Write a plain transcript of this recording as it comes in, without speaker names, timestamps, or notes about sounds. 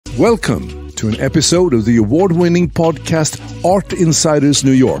Welcome to an episode of the award-winning podcast Art Insiders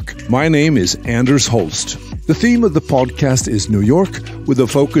New York. My name is Anders Holst. The theme of the podcast is New York, with a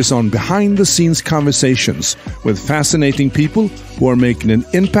focus on behind-the-scenes conversations with fascinating people who are making an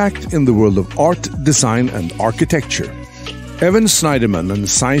impact in the world of art, design, and architecture. Evan Snyderman and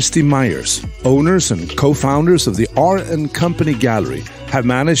Zesty Meyers, owners and co-founders of the R&Company Gallery, have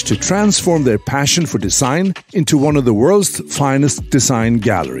managed to transform their passion for design into one of the world's finest design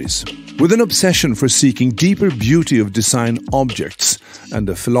galleries. With an obsession for seeking deeper beauty of design objects and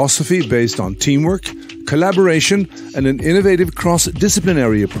a philosophy based on teamwork, collaboration, and an innovative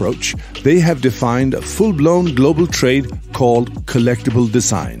cross-disciplinary approach, they have defined a full-blown global trade called Collectible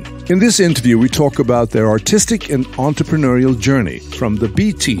Design. In this interview, we talk about their artistic and entrepreneurial journey from the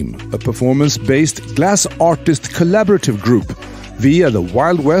B Team, a performance-based glass artist collaborative group, via the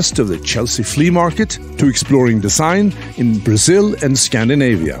Wild West of the Chelsea flea market to exploring design in Brazil and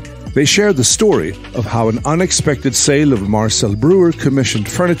Scandinavia. They share the story of how an unexpected sale of Marcel Breuer commissioned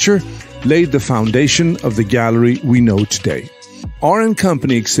furniture laid the foundation of the gallery we know today.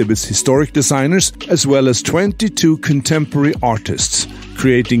 R&Company exhibits historic designers as well as 22 contemporary artists,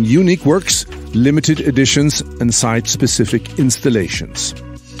 creating unique works, limited editions, and site-specific installations.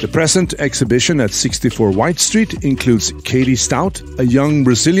 The present exhibition at 64 White Street includes Katie Stout, a young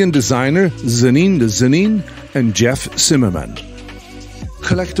Brazilian designer, Zanine, and Jeff Zimmerman.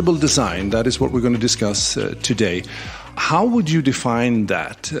 Collectible design, that is what we're going to discuss today. How would you define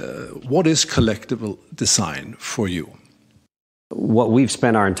that? What is collectible design for you? What we've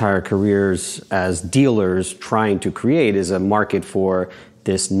spent our entire careers as dealers trying to create is a market for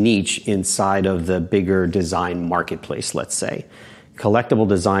this niche inside of the bigger design marketplace, let's say. Collectible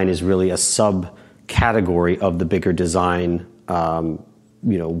design is really a subcategory of the bigger design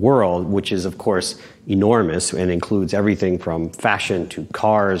world, which is, of course, enormous and includes everything from fashion to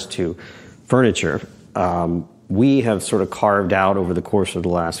cars to furniture. We have sort of carved out over the course of the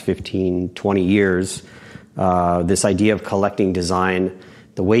last 15, 20 years this idea of collecting design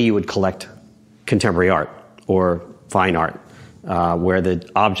the way you would collect contemporary art or fine art, where the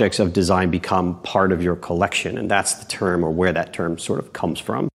objects of design become part of your collection. And that's the term, or where that term sort of comes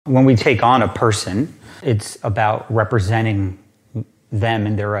from. When we take on a person, it's about representing them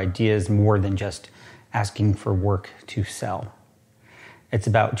and their ideas more than just asking for work to sell. It's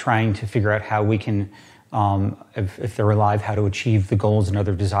about trying to figure out how we can, if they're alive, how to achieve the goals and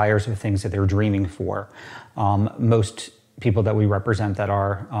other desires or things that they're dreaming for. Most people that we represent that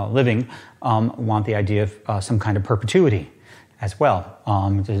are living want the idea of some kind of perpetuity as well,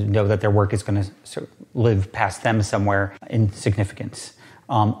 to know that their work is going to live past them somewhere in significance.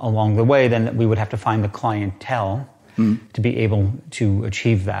 Along the way, then we would have to find the clientele to be able to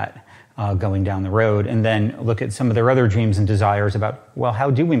achieve that going down the road, and then look at some of their other dreams and desires about, well,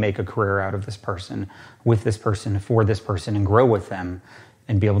 how do we make a career out of this person, with this person, for this person, and grow with them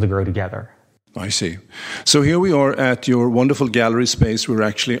and be able to grow together. I see. So here we are at your wonderful gallery space. We're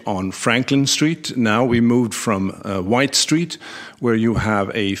actually on Franklin Street. Now we moved from White Street, where you have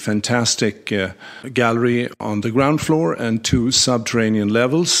a fantastic gallery on the ground floor and 2 subterranean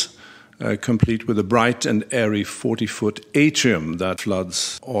levels, complete with a bright and airy 40-foot atrium that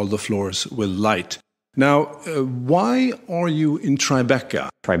floods all the floors with light. Now, why are you in Tribeca?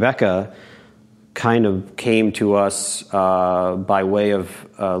 Tribeca kind of came to us by way of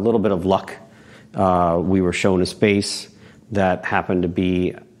a little bit of luck. We were shown a space that happened to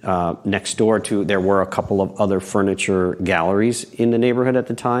be next door to, there were a couple of other furniture galleries in the neighborhood at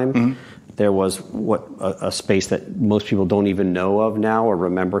the time. Mm-hmm. There was a space that most people don't even know of now or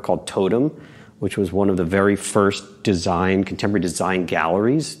remember, called Totem, which was one of the very first contemporary design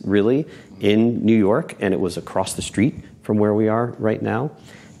galleries, really, in New York, and it was across the street from where we are right now.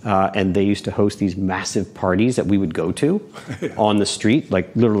 And they used to host these massive parties that we would go to on the street,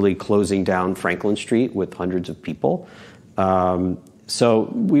 like literally closing down Franklin Street with hundreds of people.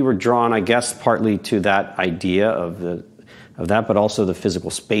 So we were drawn, I guess, partly to that idea of that, but also the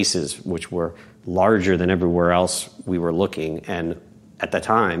physical spaces, which were larger than everywhere else we were looking, and at the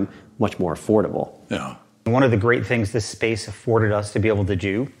time, much more affordable. Yeah. One of the great things this space afforded us to be able to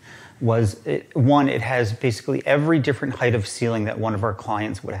do was, it has basically every different height of ceiling that one of our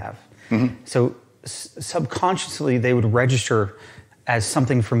clients would have. Mm-hmm. So subconsciously, they would register as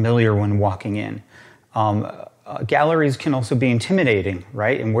something familiar when walking in. Galleries can also be intimidating,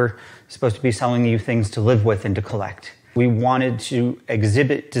 right? And we're supposed to be selling you things to live with and to collect. We wanted to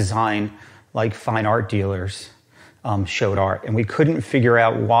exhibit design like fine art dealers showed art. And we couldn't figure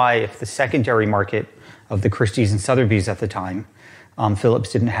out why, if the secondary market of the Christie's and Sotheby's at the time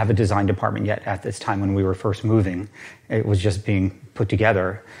Philips didn't have a design department yet at this time when we were first moving. It was just being put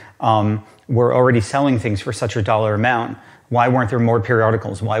together. We're already selling things for such a dollar amount. Why weren't there more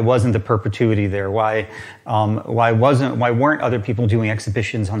periodicals? Why wasn't the perpetuity there? Why weren't other people doing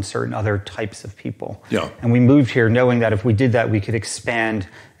exhibitions on certain other types of people? Yeah. And we moved here knowing that if we did that, we could expand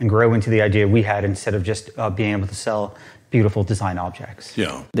and grow into the idea we had instead of just being able to sell beautiful design objects.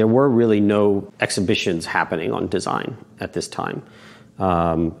 Yeah. There were really no exhibitions happening on design at this time.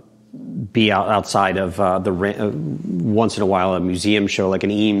 Be outside of once in a while a museum show, like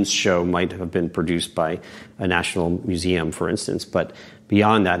an Eames show might have been produced by a national museum, for instance. But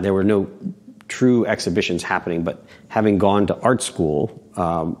beyond that, there were no true exhibitions happening. But having gone to art school,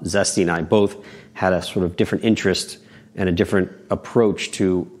 Zesty and I both had a sort of different interest and a different approach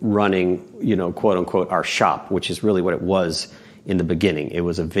to running, quote unquote, our shop, which is really what it was in the beginning. It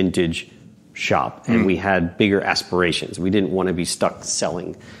was a vintage shop, and we had bigger aspirations. We didn't want to be stuck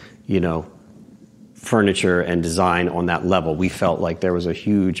selling furniture and design on that level. We felt like there was a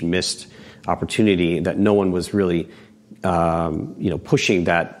huge missed opportunity that no one was really, pushing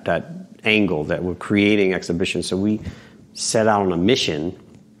that angle, that we're creating exhibitions. So we set out on a mission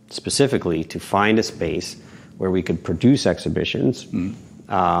specifically to find a space where we could produce exhibitions.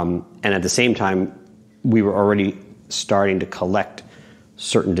 And at the same time, we were already starting to collect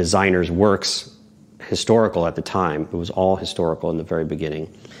certain designers' works, historical at the time. It was all historical in the very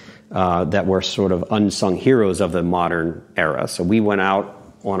beginning. That were sort of unsung heroes of the modern era. So we went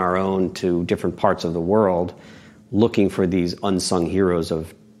out on our own to different parts of the world looking for these unsung heroes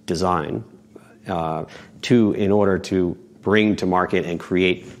of design in order to bring to market and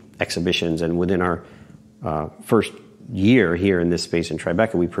create exhibitions. And within our first year here in this space in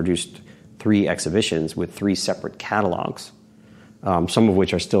Tribeca, we produced 3 exhibitions with 3 separate catalogs, some of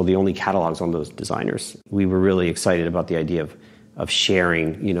which are still the only catalogs on those designers. We were really excited about the idea of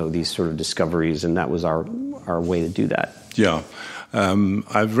sharing, these sort of discoveries, and that was our way to do that. Yeah.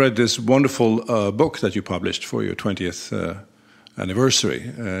 I've read this wonderful book that you published for your 20th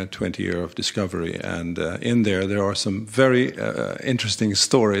anniversary, 20 year of discovery, and in there are some very interesting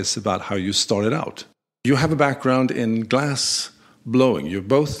stories about how you started out. You have a background in glass blowing. You're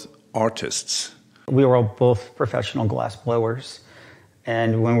both artists. We were all both professional glass blowers,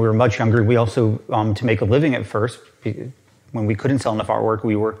 and when we were much younger, we also, to make a living at first, when we couldn't sell enough artwork,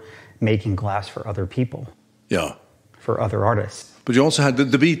 we were making glass for other people. Yeah. For other artists. But you also had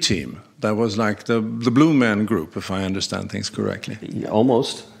the B team. That was like the Blue Man Group, if I understand things correctly.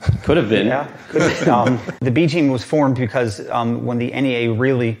 Almost. Could have been. Yeah. Could have. The B team was formed because when the NEA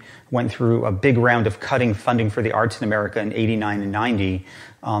really went through a big round of cutting funding for the arts in America in 89 and 90,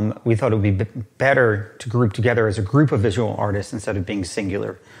 we thought it would be better to group together as a group of visual artists instead of being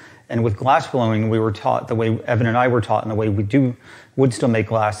singular. And with glass blowing, we were taught, the way Evan and I were taught, and the way we would still make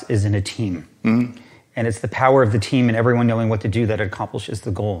glass is in a team. Mm-hmm. And it's the power of the team and everyone knowing what to do that accomplishes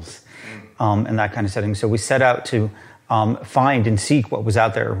the goals and that kind of setting. So we set out to find and seek what was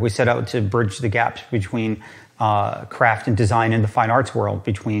out there. We set out to bridge the gaps between craft and design in the fine arts world,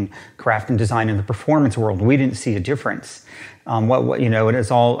 between craft and design in the performance world. We didn't see a difference. And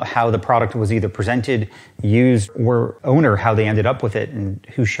it's all how the product was either presented, used, or owner, how they ended up with it and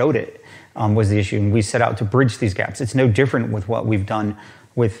who showed it was the issue. And we set out to bridge these gaps. It's no different with what we've done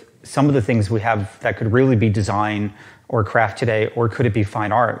with some of the things we have that could really be design or craft today, or could it be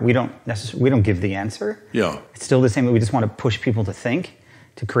fine art? We don't give the answer. Yeah. It's still the same. We just want to push people to think,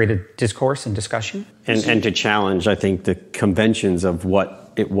 to create a discourse and discussion. And to challenge, I think, the conventions of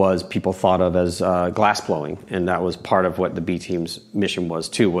what it was people thought of as glass blowing. And that was part of what the B Team's mission was,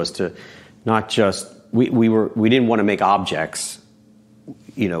 too, was to not just, we didn't want to make objects.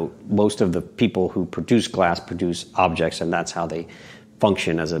 Most of the people who produce glass produce objects, and that's how they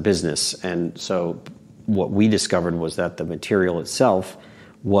function as a business. And so what we discovered was that the material itself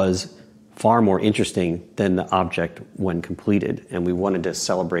was far more interesting than the object when completed. And we wanted to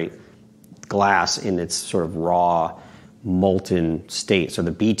celebrate glass in its sort of raw, molten state. So the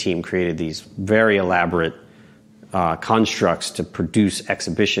B Team created these very elaborate constructs to produce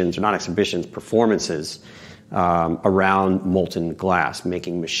exhibitions, or not exhibitions, performances around molten glass,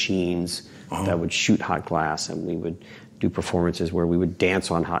 making machines that would shoot hot glass, and we would do performances where we would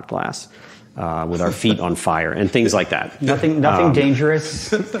dance on hot glass with our feet on fire and things like that. Nothing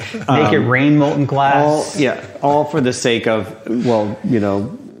dangerous. Make it rain molten glass. All for the sake of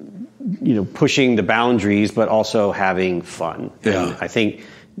pushing the boundaries, but also having fun. Yeah. And I think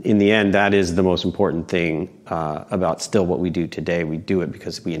in the end, that is the most important thing about still what we do today. We do it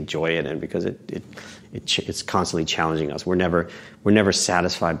because we enjoy it and because it's constantly challenging us. We're never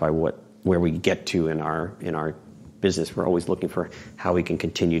satisfied by where we get to in our business. We're always looking for how we can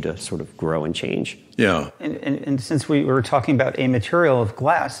continue to sort of grow and change. Yeah. And since we were talking about a material of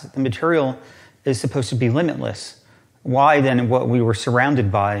glass, the material is supposed to be limitless. Why then what we were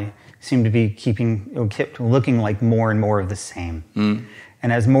surrounded by seemed to be kept looking like more and more of the same.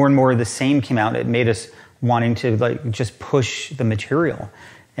 And as more and more of the same came out, it made us wanting to like just push the material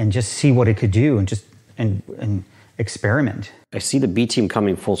and just see what it could do and just and experiment. I see the B team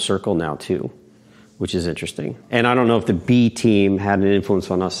coming full circle now too, which is interesting. And I don't know if the B team had an influence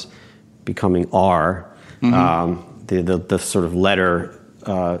on us becoming R, the sort of letter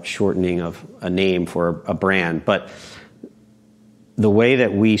shortening of a name for a brand, but the way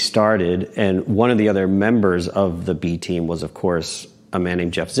that we started, and one of the other members of the B team was, of course, a man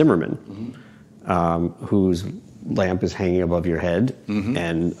named Jeff Zimmerman, whose lamp is hanging above your head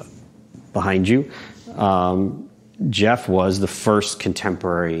and behind you. Jeff was the first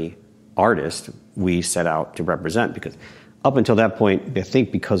contemporary artist we set out to represent, because up until that point, I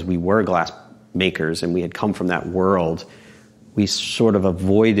think because we were glass makers and we had come from that world, we sort of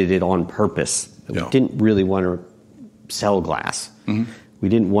avoided it on purpose. We didn't really want to sell glass. We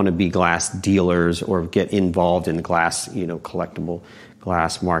didn't want to be glass dealers or get involved in the glass, collectible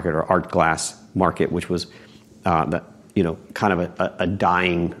glass market or art glass market, which was, kind of a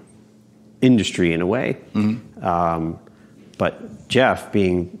dying industry in a way. But Jeff,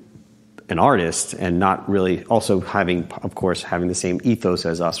 being an artist and not really also having the same ethos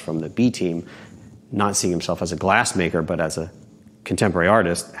as us from the B team, not seeing himself as a glass maker, but as a contemporary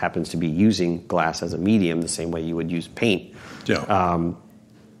artist, happens to be using glass as a medium the same way you would use paint.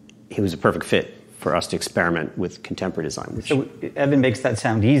 He was a perfect fit for us to experiment with contemporary design. So Evan makes that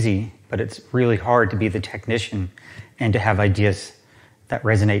sound easy, but it's really hard to be the technician and to have ideas that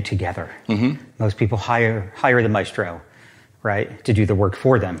resonate together. Most people hire the maestro, right, to do the work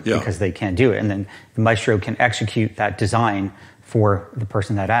for them because they can't do it. And then the maestro can execute that design for the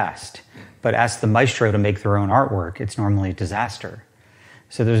person that asked. But ask the maestro to make their own artwork, it's normally a disaster.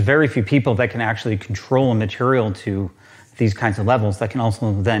 So there's very few people that can actually control a material to these kinds of levels that can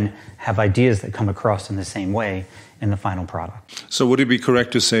also then have ideas that come across in the same way in the final product. So would it be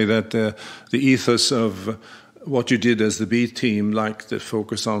correct to say that the ethos of what you did as the B team, like the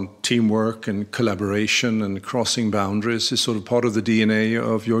focus on teamwork and collaboration and crossing boundaries, is sort of part of the DNA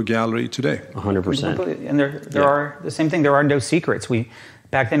of your gallery today? 100%. And there are the same thing. There are no secrets.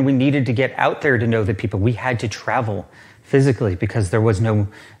 Back then we needed to get out there to know the people. We had to travel physically because there was no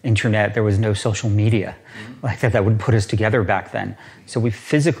internet, there was no social media like that would put us together back then. So we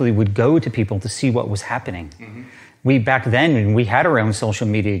physically would go to people to see what was happening. We back then, we had our own social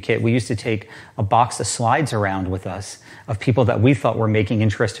media kit. We used to take a box of slides around with us of people that we thought were making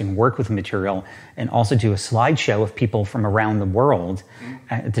interesting work with material, and also do a slideshow of people from around the world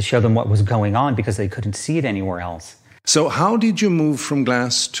to show them what was going on because they couldn't see it anywhere else. So how did you move from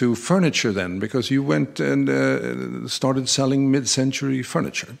glass to furniture then? Because you went and started selling mid-century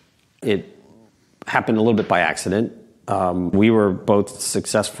furniture. It happened a little bit by accident. We were both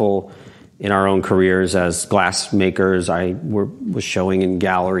successful in our own careers as glass makers. I was showing in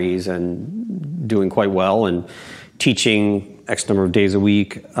galleries and doing quite well and teaching X number of days a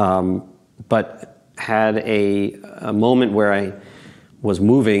week, but had a moment where I was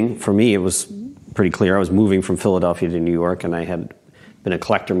moving. For me, it was pretty clear. I was moving from Philadelphia to New York, and I had been a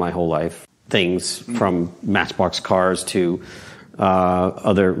collector my whole life. Things from Matchbox cars to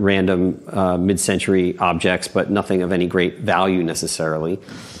other random mid-century objects, but nothing of any great value necessarily.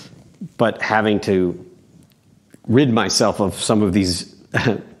 But having to rid myself of some of these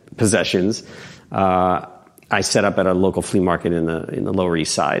possessions, I set up at a local flea market in the Lower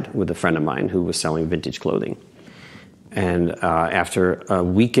East Side with a friend of mine who was selling vintage clothing. And after a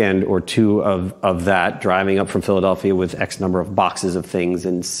weekend or two of that, driving up from Philadelphia with X number of boxes of things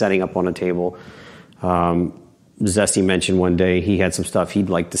and setting up on a table, Zesty mentioned one day he had some stuff he'd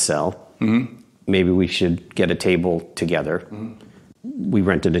like to sell. Maybe we should get a table together. We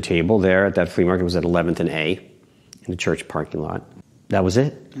rented a table there at that flea market. It was at 11th and A in the church parking lot. That was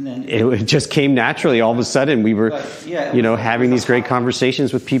it. And then it just came naturally. All of a sudden, we were, having these great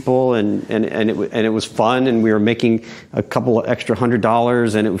conversations with people, and it was fun, and we were making a couple of extra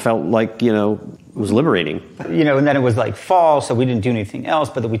 $100, and it felt like it was liberating. And then it was like fall, so we didn't do anything else.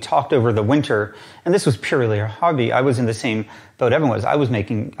 But we talked over the winter, and this was purely a hobby. I was in the same boat Evan was. I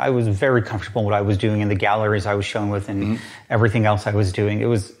was very comfortable with what I was doing in the galleries I was shown with, and everything else I was doing. It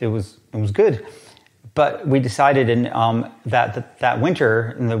was good. But we decided that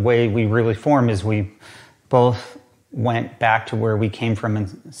winter, and the way we really formed is we both went back to where we came from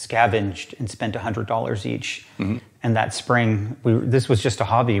and scavenged and spent $100 each. And that spring, this was just a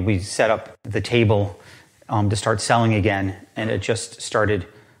hobby. We set up the table to start selling again, and it just started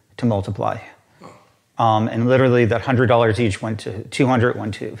to multiply. And literally that $100 each went to $200,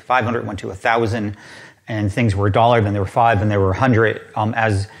 went to $500, went to $1,000, and things were $1, then they were $5, then they were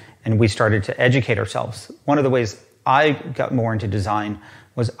 $100, and we started to educate ourselves. One of the ways I got more into design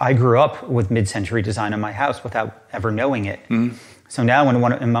was I grew up with mid-century design in my house without ever knowing it. So now in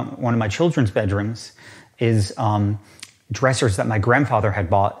one of my children's bedrooms is dressers that my grandfather had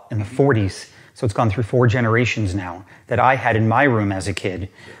bought in the 40s. So it's gone through 4 generations now that I had in my room as a kid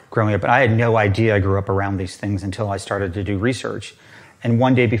growing up. But I had no idea I grew up around these things until I started to do research. And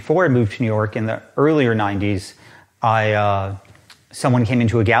one day before I moved to New York in the earlier 90s, someone came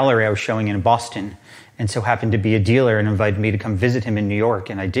into a gallery I was showing in Boston, and so happened to be a dealer and invited me to come visit him in New York,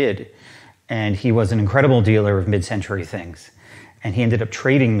 and I did. And he was an incredible dealer of mid-century things. And he ended up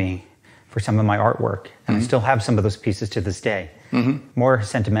trading me for some of my artwork. And I still have some of those pieces to this day. More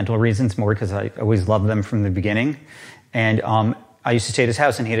sentimental reasons, more because I always loved them from the beginning. And I used to stay at his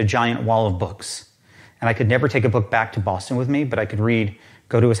house, and he had a giant wall of books. And I could never take a book back to Boston with me, but I could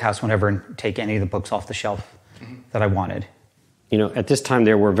go to his house whenever and take any of the books off the shelf that I wanted. You know, at this time,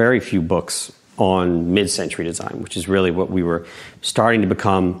 there were very few books on mid-century design, which is really what we were starting to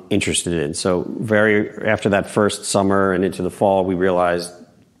become interested in. So after that first summer and into the fall, we realized,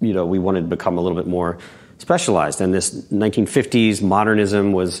 you know, we wanted to become a little bit more specialized. And this 1950s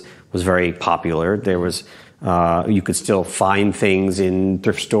modernism was very popular. There was, you could still find things in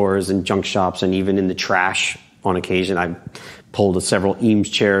thrift stores and junk shops and even in the trash on occasion. I pulled several Eames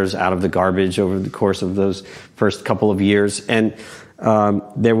chairs out of the garbage over the course of those first couple of years. And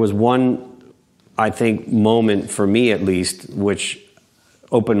there was one, I think, moment for me at least, which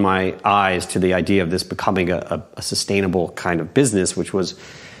opened my eyes to the idea of this becoming a sustainable kind of business, which was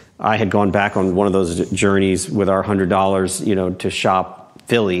I had gone back on one of those journeys with our $100, you know, to shop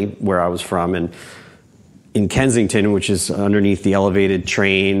Philly, where I was from, and in Kensington, which is underneath the elevated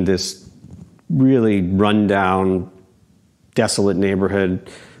train, this really rundown, desolate neighborhood,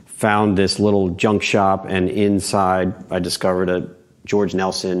 found this little junk shop, and inside I discovered a George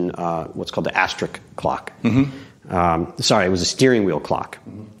Nelson, what's called the Astric clock. Sorry, it was a steering wheel clock,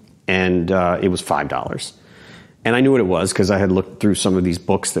 and it was $5. And I knew what it was because I had looked through some of these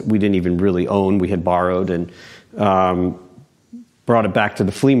books that we didn't even really own, we had borrowed, and brought it back to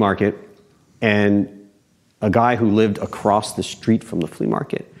the flea market. And a guy who lived across the street from the flea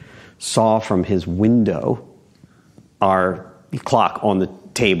market saw from his window our clock on the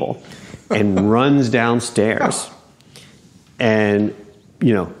table and runs downstairs. And,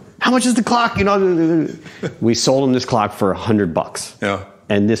 you know, how much is the clock? You know, we sold him this clock for $100. Yeah.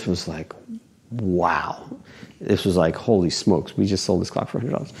 And this was like, wow. This was like, holy smokes, we just sold this clock for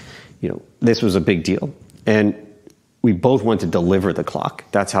 $100. You know, this was a big deal. And we both went to deliver the clock.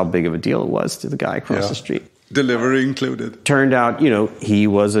 That's how big of a deal it was to the guy across the street. Delivery included. Turned out, you know, he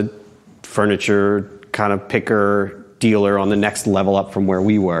was a furniture kind of picker, dealer on the next level up from where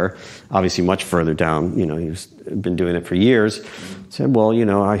we were, obviously much further down. You know, he's been doing it for years. Said, well, you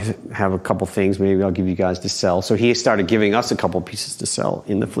know, I have a couple things, maybe I'll give you guys to sell. So he started giving us a couple pieces to sell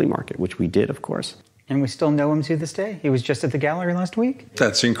in the flea market, which we did, of course. And we still know him to this day. He was just at the gallery last week.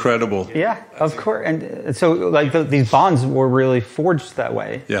 That's incredible. Yeah, of course. And so, like, these bonds were really forged that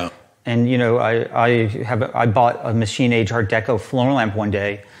way. Yeah. And, you know, I bought a machine age Art Deco floor lamp one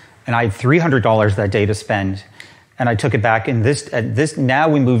day, and I had $300 that day to spend. And I took it back, and now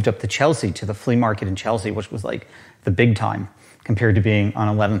we moved up to Chelsea, to the flea market in Chelsea, which was like the big time compared to being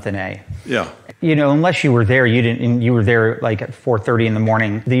on 11th and A. Yeah. You know, unless you were there, you were there like at 4:30 in the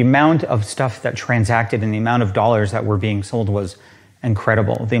morning. The amount of stuff that transacted and the amount of dollars that were being sold was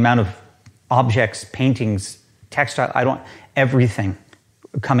incredible. The amount of objects, paintings, textile, everything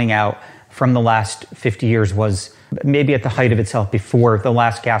coming out from the last 50 years was maybe at the height of itself before the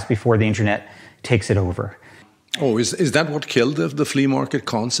last gasp before the internet takes it over. Oh, is that what killed the flea market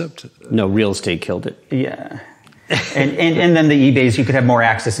concept? No, real estate killed it. Yeah. and then the eBays, you could have more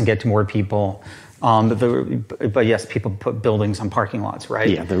access and get to more people. But yes, people put buildings on parking lots, right?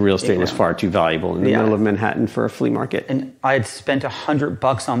 Yeah, the real estate was far too valuable in the middle of Manhattan for a flea market. And I had spent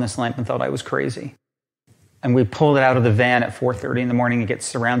 $100 on this lamp and thought I was crazy. And we pulled it out of the van at 4:30 in the morning and get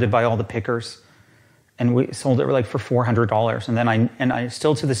surrounded by all the pickers. And we sold it for $400. And then I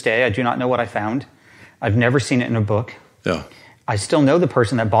still to this day, I do not know what I found. I've never seen it in a book. Yeah. I still know the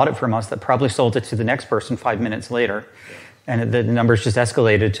person that bought it from us that probably sold it to the next person 5 minutes later. And the numbers just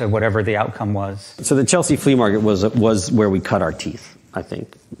escalated to whatever the outcome was. So the Chelsea flea market was where we cut our teeth, I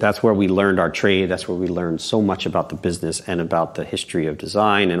think. That's where we learned our trade. That's where we learned so much about the business and about the history of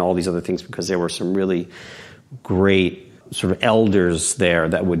design and all these other things, because there were some really great sort of elders there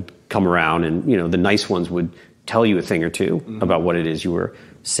that would come around, and the nice ones would tell you a thing or two about what it is you were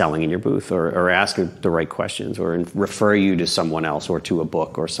selling in your booth, or ask the right questions, or refer you to someone else, or to a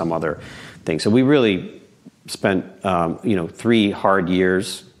book or some other thing. So we really spent 4 hard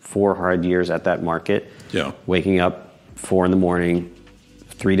years at that market. Yeah. Waking up 4 a.m,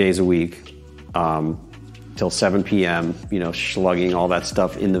 3 days a week, till 7 p.m. Slugging all that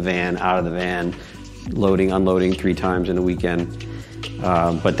stuff in the van, out of the van, loading, unloading 3 times in a weekend.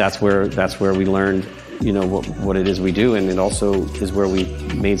 But that's where we learned, what it is we do, and it also is where we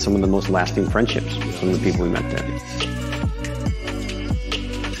made some of the most lasting friendships with some of the people we met there.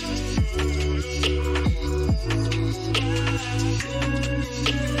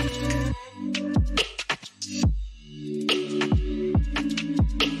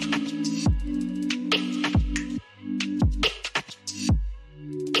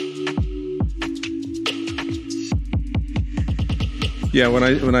 Yeah,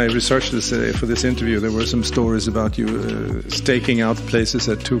 when I researched this for this interview, there were some stories about you staking out places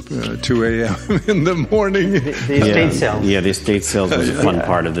at 2 a.m. in the morning. The estate sales. Yeah, the estate sales was a fun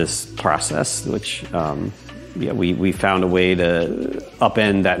part of this process, which we found a way to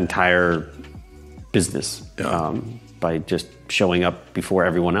upend that entire business by just showing up before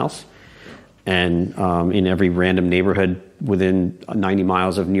everyone else, and in every random neighborhood within 90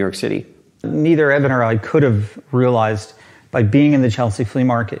 miles of New York City. Neither Evan or I could have realized, by being in the Chelsea flea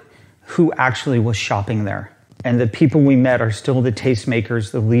market, who actually was shopping there. And the people we met are still the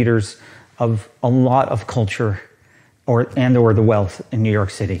tastemakers, the leaders of a lot of culture or the wealth in New York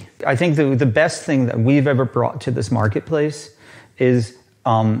City. I think the best thing that we've ever brought to this marketplace is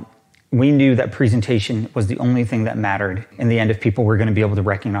we knew that presentation was the only thing that mattered in the end if people were going to be able to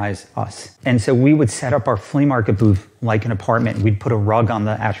recognize us. And so we would set up our flea market booth like an apartment. We'd put a rug on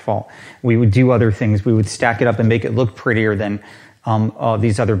the asphalt. We would do other things. We would stack it up and make it look prettier than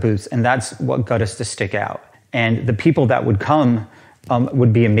these other booths. And that's what got us to stick out. And the people that would come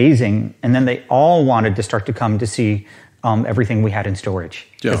would be amazing. And then they all wanted to start to come to see everything we had in storage.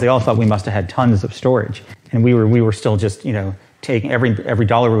 Because they all thought we must have had tons of storage. And we were still just, taking every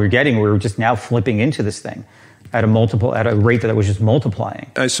dollar we were getting, we were just now flipping into this thing at a rate that was just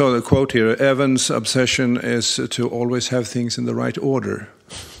multiplying. I saw the quote here: Evan's obsession is to always have things in the right order.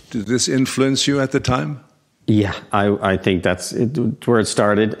 Did this influence you at the time? Yeah, I think that's where it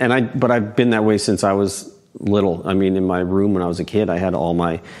started. But I've been that way since I was little. I mean, in my room when I was a kid, I had all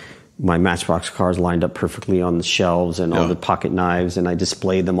my Matchbox cars lined up perfectly on the shelves, and all the pocket knives, and I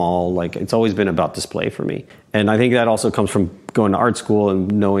displayed them all. Like, it's always been about display for me. And I think that also comes from going to art school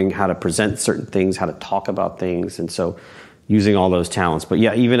and knowing how to present certain things, how to talk about things, and so using all those talents. But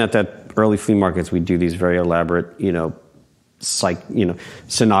yeah, even at that early flea markets, we do these very elaborate,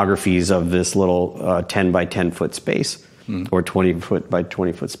 scenographies of this little 10 by 10 foot space. Or 20 foot by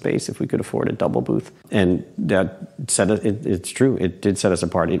 20 foot space if we could afford a double booth. And that it's true, it did set us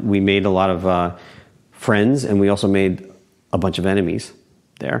apart. We made a lot of friends, and we also made a bunch of enemies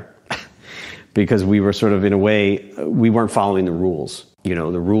there. Because we were sort of, in a way, we weren't following the rules. The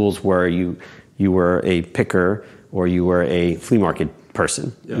rules were you were a picker or you were a flea market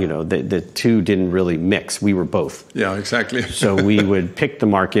person. Yeah. The two didn't really mix. We were both. Yeah, exactly. So we would pick the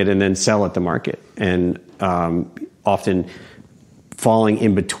market and then sell at the market. And often falling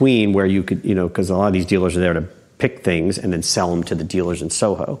in between where you could, because a lot of these dealers are there to pick things and then sell them to the dealers in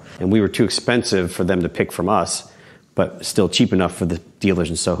Soho. And we were too expensive for them to pick from us, but still cheap enough for the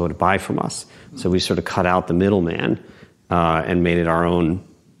dealers in Soho to buy from us. So we sort of cut out the middleman and made it our own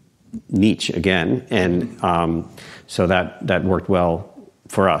niche again. And so that worked well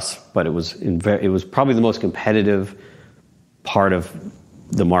for us. But it was probably the most competitive part of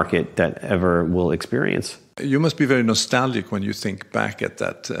the market that ever will experience. You must be very nostalgic when you think back at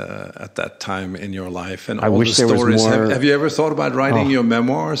that time in your life and all wish the there stories. Was more, have you ever thought about writing your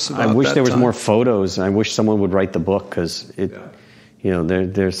memoirs about I wish that there was time? more photos. I wish someone would write the book, because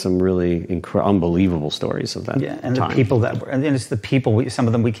there's some really unbelievable stories of that. Yeah, and time. the people and it's the people. Some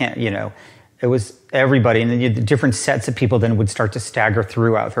of them we can't. It was everybody, and then the different sets of people then would start to stagger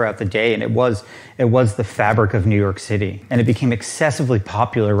throughout the day, and it was the fabric of New York City, and it became excessively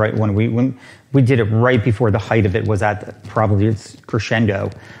popular right when we did it right before the height of it was at probably its crescendo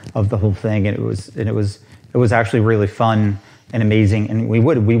of the whole thing, and it was actually really fun and amazing, and we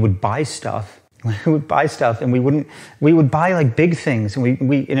would buy stuff. We would buy stuff, and we would buy like big things, and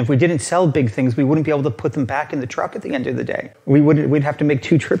and if we didn't sell big things, we wouldn't be able to put them back in the truck at the end of the day. We'd have to make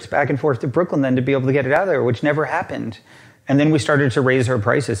 2 trips back and forth to Brooklyn then to be able to get it out of there, which never happened. And then we started to raise our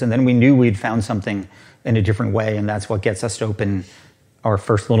prices, and then we knew we'd found something in a different way, and that's what gets us to open our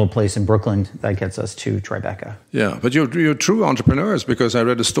first little place in Brooklyn that gets us to Tribeca. Yeah, but you're true entrepreneurs, because I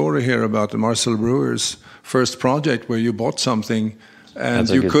read a story here about Marcel Breuer's first project where you bought something and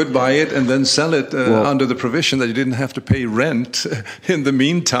you could buy it and then sell it under the provision that you didn't have to pay rent in the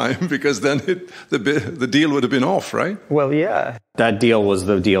meantime, because then the deal would have been off, right? Well, yeah. That deal was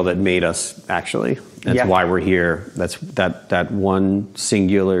the deal that made us, actually. That's why we're here. That's that one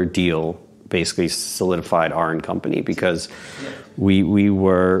singular deal basically solidified our company, because we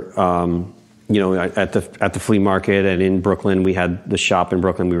were at the flea market, and in Brooklyn we had the shop in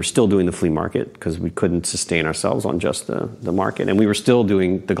Brooklyn. We were still doing the flea market because we couldn't sustain ourselves on just the market, and we were still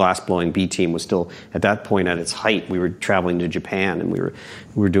doing the glass blowing. B Team was still at that point at its height. We were traveling to Japan, and we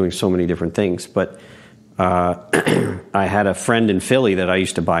were doing so many different things. But I had a friend in Philly that I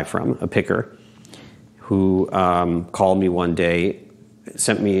used to buy from, a picker, who called me one day,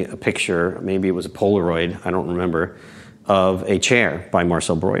 sent me a picture, maybe it was a Polaroid, I don't remember, of a chair by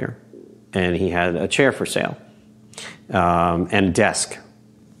Marcel Breuer. And he had a chair for sale and a desk,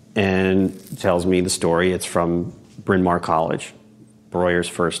 and tells me the story. It's from Bryn Mawr College, Breuer's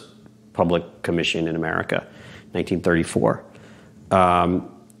first public commission in America, 1934.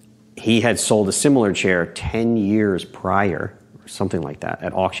 He had sold a similar chair 10 years prior, or something like that,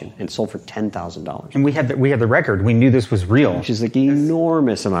 at auction, and sold for $10,000. And we had the record. We knew this was real. Which is like an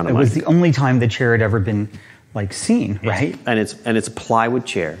enormous amount of money. It was the only time the chair had ever been seen, right? And it's a plywood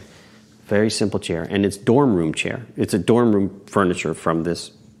chair, very simple chair, and it's dorm room chair. It's a dorm room furniture from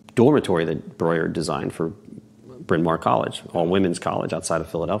this dormitory that Breuer designed for Bryn Mawr College, all women's college outside of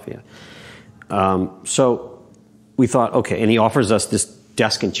Philadelphia. So we thought, okay, and he offers us this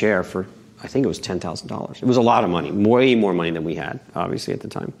desk and chair for, I think it was $10,000. It was a lot of money, way more money than we had, obviously, at the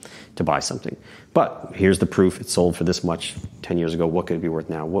time, to buy something. But here's the proof. It sold for this much 10 years ago. What could it be worth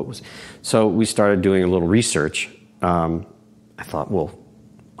now? So we started doing a little research. I thought, well,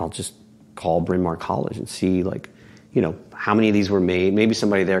 I'll just call Bryn Mawr College and see, how many of these were made. Maybe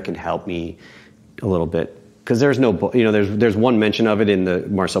somebody there can help me a little bit. Because there's no book, there's one mention of it in the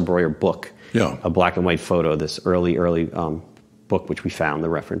Marcel Breuer book, a black and white photo, this early book, which we found the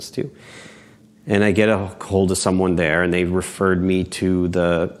reference to. And I get a hold of someone there, and they referred me to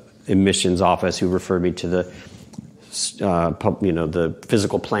the admissions office, who referred me to the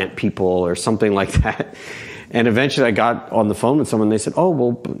physical plant people or something like that. And eventually I got on the phone with someone. They said, oh,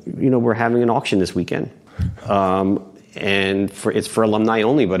 well, we're having an auction this weekend. And it's for alumni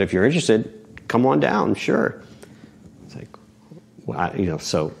only, but if you're interested, come on down, sure. It's like, well,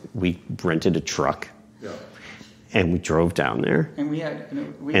 so we rented a truck. And we drove down there,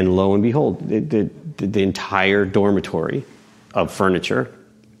 and lo and behold, the entire dormitory of furniture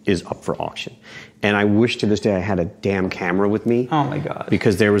is up for auction. And I wish to this day I had a damn camera with me. Oh my God!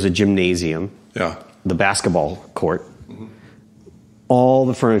 Because there was a gymnasium, the basketball court, all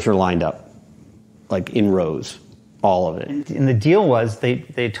the furniture lined up, like in rows. All of it. And the deal was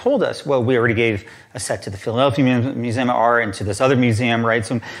they told us, well, we already gave a set to the Philadelphia Museum of Art and to this other museum, right?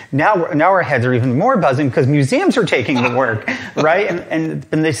 So now our heads are even more buzzing because museums are taking the work, right? And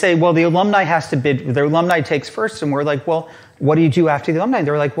they say, well, the alumni has to bid. The alumni takes first, and we're like, well, what do you do after the alumni?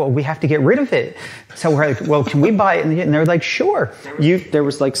 They're like, well, we have to get rid of it. So we're like, well, can we buy it? And they're like, sure. There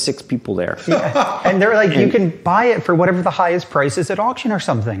was like 6 people there. Yeah. And they're like, you can buy it for whatever the highest price is at auction or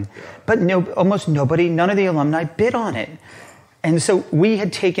something. But almost nobody, none of the alumni bid on it. And so we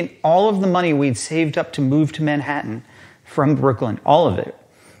had taken all of the money we'd saved up to move to Manhattan from Brooklyn, all of it,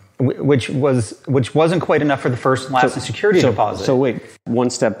 which wasn't quite enough for the first and last security deposit. So wait, one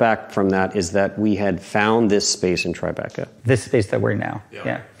step back from that is that we had found this space in Tribeca. This space that we're in now,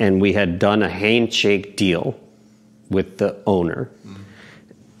 yeah. And we had done a handshake deal with the owner,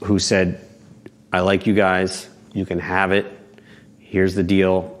 who said, I like you guys, you can have it, here's the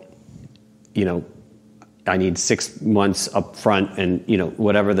deal, I need 6 months up front, and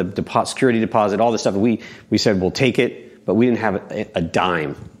whatever the security deposit, all this stuff. We said we'll take it, but we didn't have a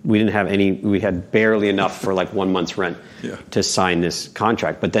dime. We didn't have any. We had barely enough for like 1 month's rent to sign this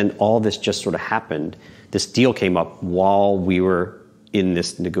contract. But then all this just sort of happened. This deal came up while we were in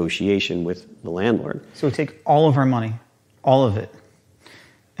this negotiation with the landlord. So we take all of our money, all of it,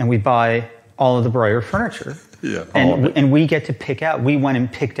 and we buy all of the Breuer furniture. Yeah, and we get to pick out. We went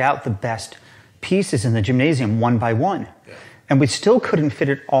and picked out the best pieces in the gymnasium one by one. Yeah. And we still couldn't fit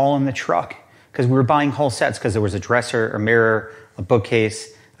it all in the truck because we were buying whole sets, because there was a dresser, a mirror, a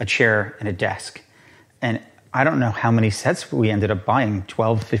bookcase, a chair, and a desk. And I don't know how many sets we ended up buying,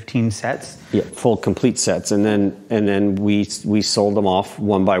 12, 15 sets. Yeah, full complete sets. And then we sold them off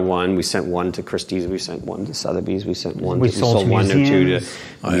one by one. We sent one to Christie's, we sent one to Sotheby's, we sold one or two to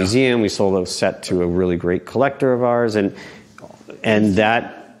a museum. We sold a set to a really great collector of ours. And And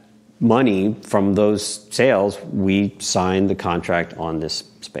that money from those sales, we signed the contract on this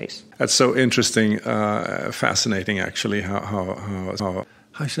space. That's so interesting, fascinating, actually.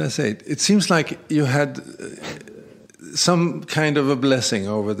 How should I say it? It seems like you had some kind of a blessing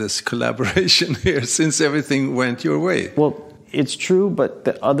over this collaboration here, since everything went your way. Well, it's true, but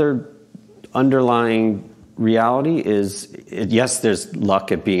the other underlying reality is, yes, there's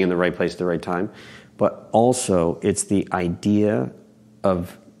luck at being in the right place at the right time, but also it's the idea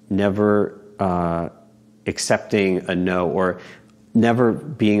of never accepting a no, or never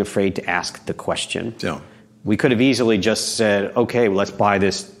being afraid to ask the question. Yeah. We could have easily just said, okay, well, let's buy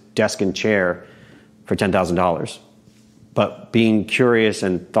this desk and chair for $10,000. But being curious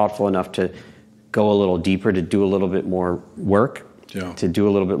and thoughtful enough to go a little deeper, to do a little bit more work, to do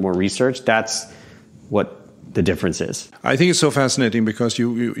a little bit more research, that's what the difference is. I think it's so fascinating because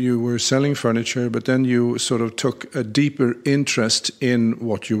you were selling furniture, but then you sort of took a deeper interest in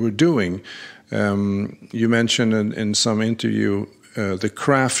what you were doing. You mentioned in some interview the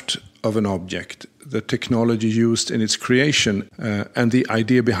craft of an object, the technology used in its creation, and the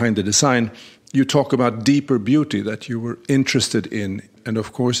idea behind the design. You talk about deeper beauty that you were interested in, and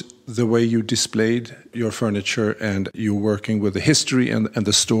of course the way you displayed your furniture, and you working with the history and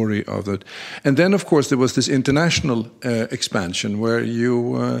the story of it. And then of course there was this international expansion where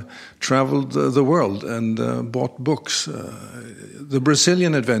you traveled the world and bought books. The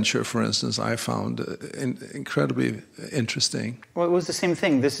Brazilian adventure, for instance, I found incredibly interesting. Well, it was the same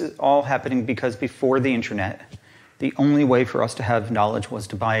thing. This is all happening because before the internet, the only way for us to have knowledge was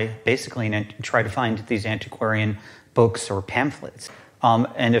to buy, basically, and try to find these antiquarian books or pamphlets.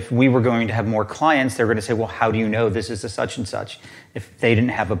 And if we were going to have more clients, they were going to say, well, how do you know this is a such and such, if they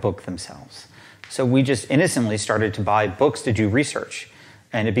didn't have a book themselves? So we just innocently started to buy books to do research.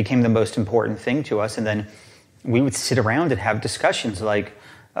 And it became the most important thing to us. And then we would sit around and have discussions like,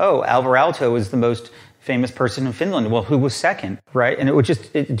 oh, Alvar Aalto is the most famous person in Finland. Well, who was second, right? And it would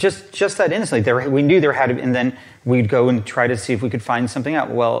just that instantly. We knew there had to be, and then we'd go and try to see if we could find something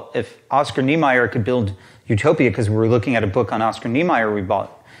out. Well, if Oscar Niemeyer could build Utopia, because we were looking at a book on Oscar Niemeyer we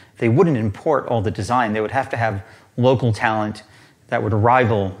bought, they wouldn't import all the design. They would have to have local talent that would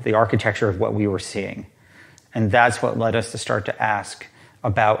rival the architecture of what we were seeing. And that's what led us to start to ask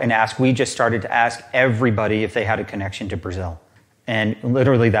about, we just started to ask everybody if they had a connection to Brazil. And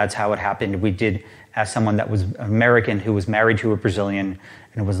literally that's how it happened. We did ask someone that was American who was married to a Brazilian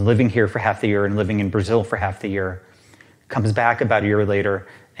and was living here for half the year and living in Brazil for half the year, comes back about a year later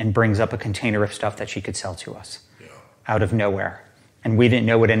and brings up a container of stuff that she could sell to us out of nowhere. And we didn't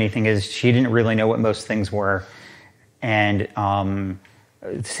know what anything is. She didn't really know what most things were. And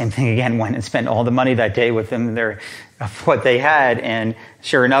the same thing again, went and spent all the money that day with them, of what they had. And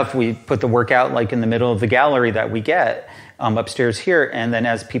sure enough, we put the work out like in the middle of the gallery that we get upstairs here. And then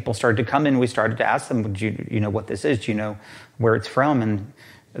as people started to come in, we started to ask them, do you know what this is? Do you know where it's from? And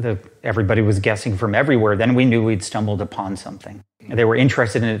everybody was guessing from everywhere. Then we knew we'd stumbled upon something. They were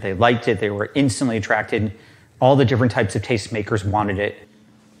interested in it. They liked it. They were instantly attracted. All the different types of tastemakers wanted it.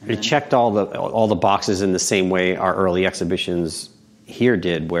 It checked all the boxes in the same way our early exhibitions here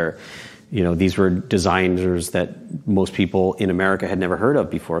did, where these were designers that most people in America had never heard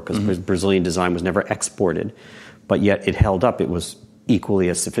of before, because Brazilian design was never exported, but yet it held up. It was equally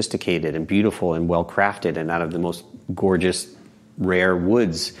as sophisticated and beautiful and well crafted and out of the most gorgeous, rare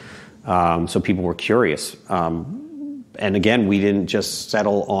woods. So people were curious. And again, we didn't just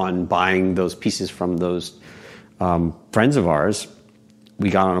settle on buying those pieces from those friends of ours. We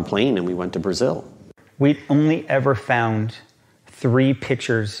got on a plane and we went to Brazil. We'd only ever found 3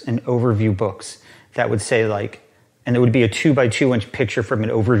 pictures in overview books that would say and it would be a 2x2 inch picture from an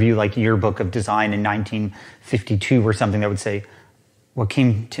overview yearbook of design in 1952 or something that would say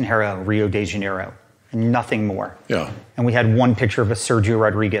Joaquim Tinheiro, Rio de Janeiro, and nothing more. Yeah. And we had 1 picture of a Sergio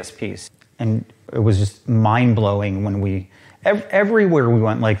Rodriguez piece. And it was just mind-blowing when everywhere we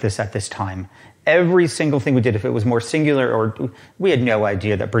went like this at this time. Every single thing we did, if it was more singular, or we had no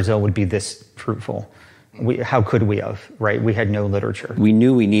idea that Brazil would be this fruitful. How could we have, right? We had no literature. We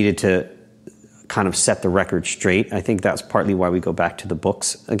knew we needed to kind of set the record straight. I think that's partly why we go back to the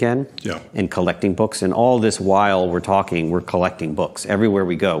books again and collecting books. And all this while we're collecting books everywhere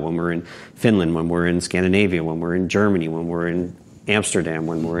we go. When we're in Finland, when we're in Scandinavia, when we're in Germany, when we're in Amsterdam,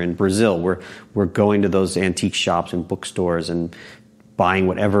 when we're in Brazil, we're going to those antique shops and bookstores and buying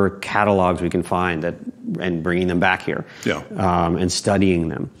whatever catalogs we can find and bringing them back here and studying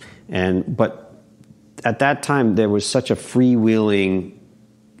them. But at that time, there was such a freewheeling,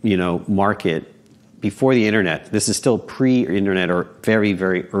 market before the internet. This is still pre-internet or very,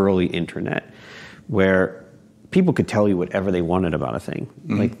 very early internet, where people could tell you whatever they wanted about a thing.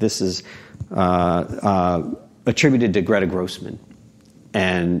 Like this is attributed to Greta Grossman.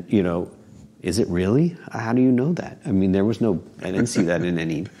 And, is it really? How do you know that? I mean, I didn't see that in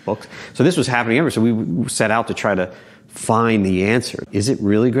any books. So this was happening everywhere. So we set out to try to find the answer. Is it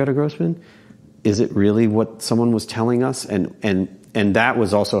really Greta Grossman? Is it really what someone was telling us? And that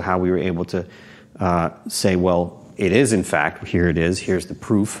was also how we were able to say, well, it is in fact, here it is, here's the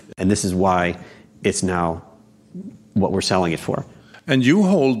proof, and this is why it's now what we're selling it for. And you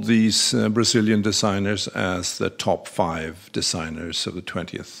hold these Brazilian designers as the top 5 designers of the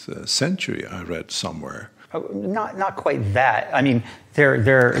 20th century, I read somewhere. Not quite that. I mean, they're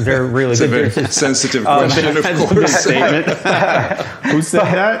really it's good. It's a very sensitive question, of course. Statement. Who said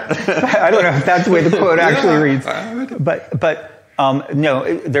that? I don't know if that's the way the quote actually reads. But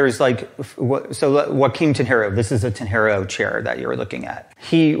no, there's Joaquim Tenreiro, this is a Tenreiro chair that you're looking at.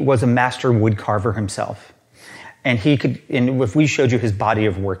 He was a master wood carver himself. And if we showed you his body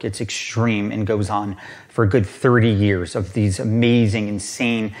of work, it's extreme and goes on for a good 30 years of these amazing,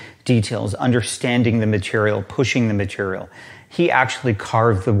 insane details, understanding the material, pushing the material. He actually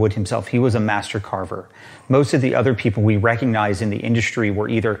carved the wood himself. He was a master carver. Most of the other people we recognize in the industry were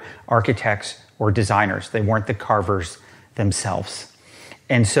either architects or designers. They weren't the carvers themselves.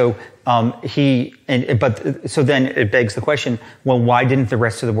 And so so then it begs the question, well, why didn't the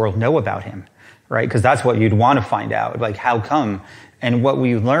rest of the world know about him? Right? Because that's what you'd want to find out. Like, how come? And what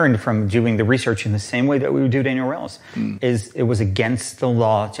we learned from doing the research in the same way that we would do it anywhere else is it was against the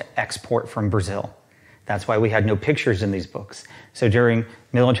law to export from Brazil. That's why we had no pictures in these books. So during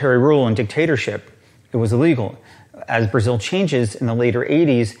military rule and dictatorship, it was illegal. As Brazil changes in the later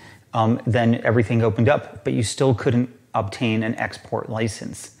 80s, then everything opened up, but you still couldn't obtain an export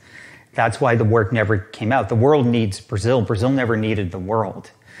license. That's why the work never came out. The world needs Brazil. Brazil never needed the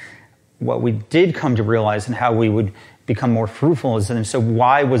world. What we did come to realize and how we would become more fruitful is, and so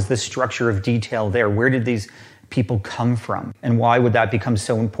why was this structure of detail there? Where did these people come from? And why would that become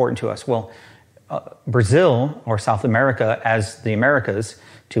so important to us? Well, Brazil, or South America, as the Americas,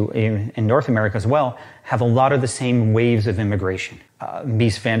 in North America as well, have a lot of the same waves of immigration.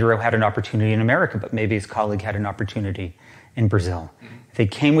 Mies van der Rohe had an opportunity in America, but maybe his colleague had an opportunity in Brazil. They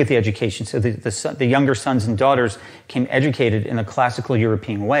came with the education. So the younger sons and daughters came educated in a classical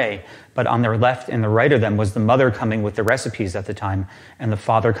European way, but on their left and the right of them was the mother coming with the recipes at the time and the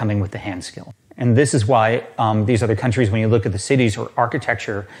father coming with the hand skill. And this is why these other countries, when you look at the cities or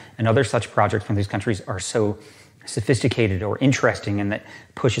architecture and other such projects from these countries, are so sophisticated or interesting, and that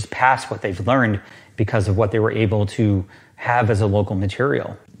pushes past what they've learned because of what they were able to have as a local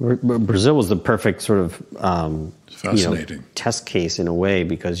material. Brazil was the perfect sort of fascinating test case in a way,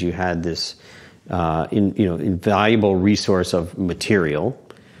 because you had this invaluable resource of material.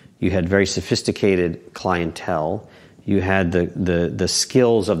 You had very sophisticated clientele. You had the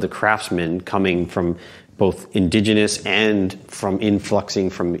skills of the craftsmen coming from both indigenous and from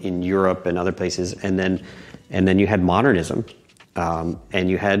influxing from in Europe and other places, and then you had modernism, and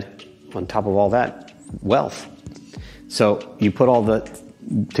you had, on top of all that, wealth. So you put all that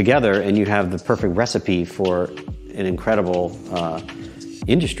together and you have the perfect recipe for an incredible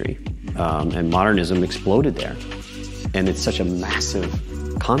industry, and modernism exploded there. And it's such a massive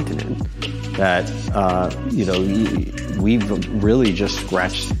continent that we've really just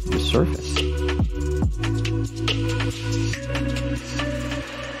scratched the surface.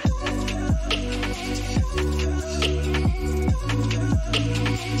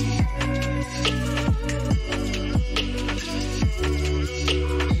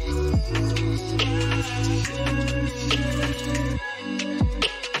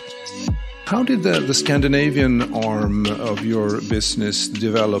 How did the Scandinavian arm of your business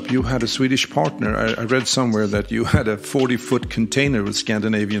develop? You had a Swedish partner. I read somewhere that you had a 40-foot container with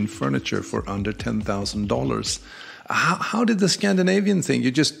Scandinavian furniture for under $10,000. How did the Scandinavian thing?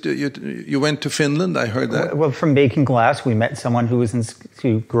 You went to Finland, I heard that. Well, from making glass, we met someone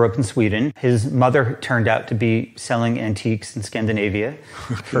who grew up in Sweden. His mother turned out to be selling antiques in Scandinavia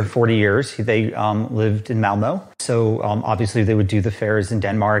for 40 years. They lived in Malmö. So obviously they would do the fairs in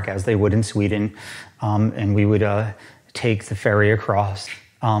Denmark as they would in Sweden. And we would take the ferry across,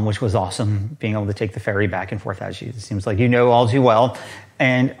 which was awesome, being able to take the ferry back and forth, as it seems like you know all too well.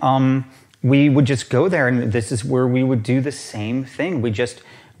 And we would just go there, and this is where we would do the same thing.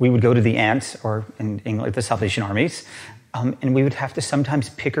 We would go to the ants, or in England, the Salvation Armies, and we would have to sometimes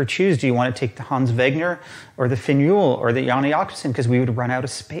pick or choose. Do you want to take the Hans Wegner or the Finuel or the Janne Jakobsen? Because we would run out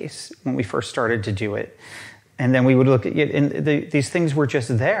of space when we first started to do it. And then we would look at it, and these things were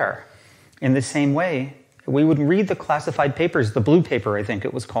just there. In the same way, we would read the classified papers, the blue paper, I think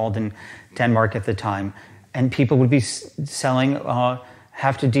it was called in Denmark at the time, and people would be selling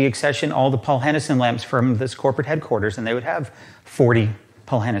have to deaccession all the Paul Hennison lamps from this corporate headquarters, and they would have 40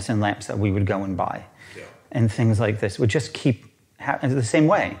 Paul Hennison lamps that we would go and buy. Yeah. And things like this would just keep happening the same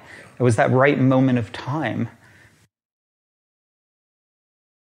way. It was that right moment of time.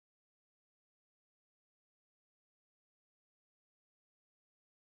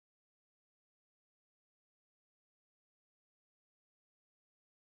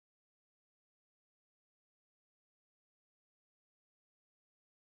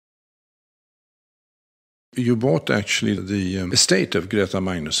 You bought actually the estate of Greta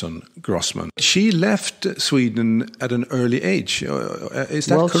Magnusson Grossman. She left Sweden at an early age. Is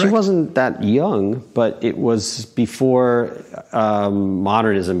that correct? Well, she wasn't that young, but it was before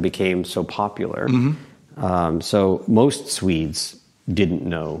modernism became so popular. Mm-hmm. So most Swedes didn't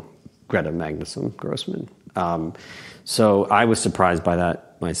know Greta Magnusson Grossman. So I was surprised by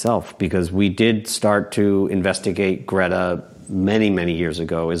that myself, because we did start to investigate Greta many years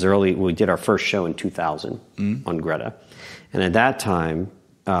ago. We did our first show in 2000 on Greta. And at that time,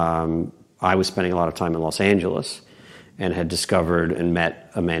 I was spending a lot of time in Los Angeles and had discovered and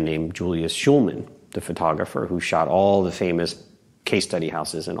met a man named Julius Schulman, the photographer who shot all the famous case study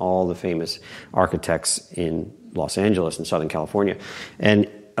houses and all the famous architects in Los Angeles and Southern California. And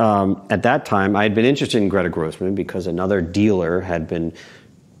at that time, I had been interested in Greta Grossman because another dealer had been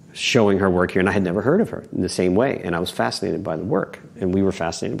showing her work here, and I had never heard of her in the same way, and I was fascinated by the work, and we were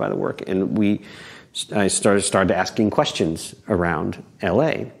fascinated by the work, and I started asking questions around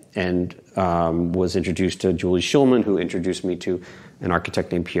LA, and was introduced to Julie Schulman, who introduced me to an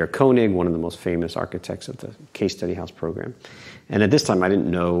architect named Pierre Koenig, one of the most famous architects of the Case Study House program. And at this time, I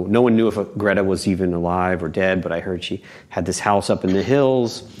didn't know, no one knew if Greta was even alive or dead, but I heard she had this house up in the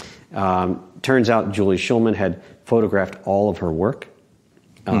hills. Turns out Julie Schulman had photographed all of her work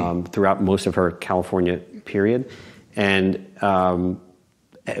throughout most of her California period, and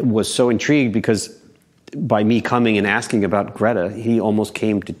was so intrigued because by me coming and asking about Greta, he almost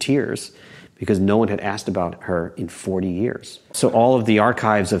came to tears because no one had asked about her in 40 years. So all of the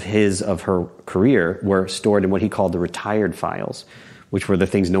archives of her career were stored in what he called the retired files, which were the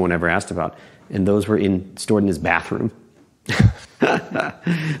things no one ever asked about, and those were stored in his bathroom.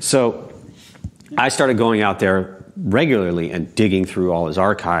 So I started going out there regularly and digging through all his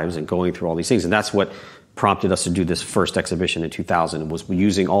archives and going through all these things. And that's what prompted us to do this first exhibition in 2000, was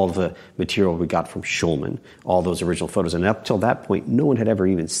using all of the material we got from Schulman, all those original photos. And up till that point, no one had ever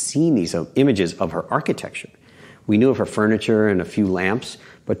even seen these images of her architecture. We knew of her furniture and a few lamps,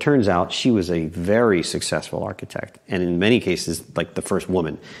 but turns out she was a very successful architect. And in many cases, like the first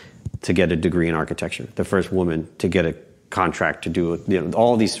woman to get a degree in architecture, the first woman to get a contract to do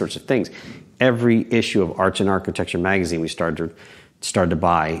all these sorts of things. Every issue of Arts and Architecture magazine we started to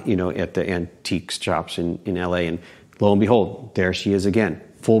buy, at the antique shops in LA, and lo and behold, there she is again.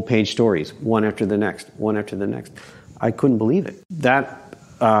 Full page stories, one after the next, one after the next. I couldn't believe it. That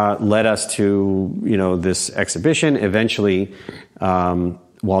led us to, this exhibition. Eventually,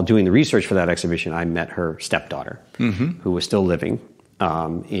 while doing the research for that exhibition, I met her stepdaughter, who was still living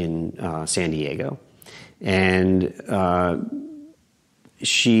in San Diego. And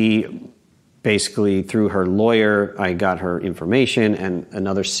she basically, through her lawyer, I got her information, and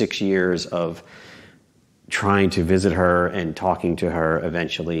another 6 years of trying to visit her and talking to her.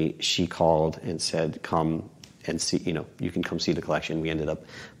 Eventually, she called and said, come and see, you can come see the collection. We ended up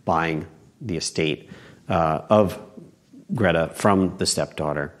buying the estate of Greta from the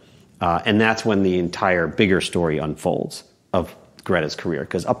stepdaughter. And that's when the entire bigger story unfolds of Greta's career.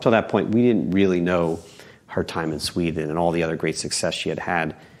 Because up to that point, we didn't really know her time in Sweden and all the other great success she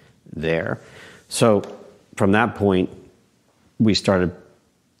had there. So from that point, we started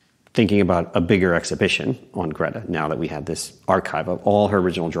thinking about a bigger exhibition on Greta, now that we had this archive of all her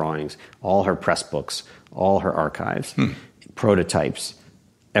original drawings, all her press books, all her archives, prototypes,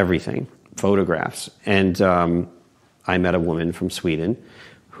 everything, photographs. And I met a woman from Sweden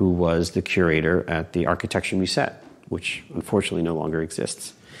who was the curator at the Architecture Museet, which unfortunately no longer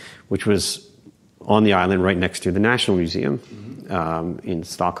exists, which was on the island right next to the National Museum in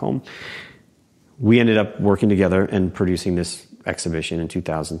Stockholm. We ended up working together and producing this exhibition in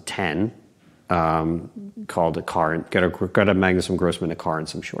 2010 called Greta Magnusson Grossman, A Car and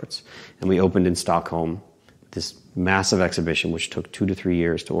Some Shorts. And we opened in Stockholm this massive exhibition, which took 2 to 3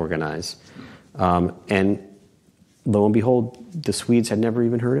 years to organize. And lo and behold, the Swedes had never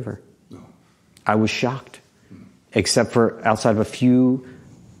even heard of her. No. I was shocked, except for outside of a few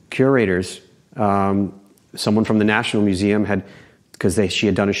curators. Someone from the National Museum had, because she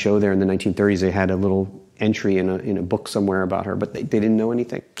had done a show there in the 1930s, they had a little entry in a book somewhere about her, but they didn't know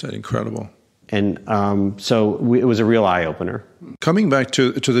anything. That's incredible. And it was a real eye-opener. Coming back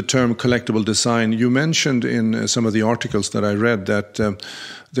to the term collectible design, you mentioned in some of the articles that I read that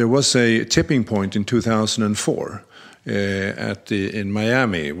there was a tipping point in 2004 in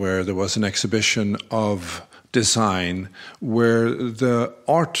Miami, where there was an exhibition of design where the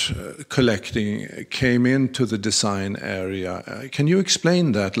art collecting came into the design area. Can you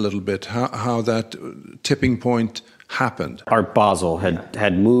explain that a little bit, how that tipping point happened? Art Basel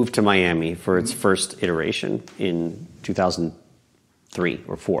had moved to Miami for its first iteration in 2003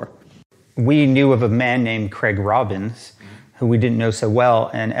 or 4. We knew of a man named Craig Robbins, who we didn't know so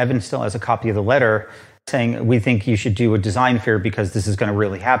well, and Evan still has a copy of the letter saying, we think you should do a design fair because this is going to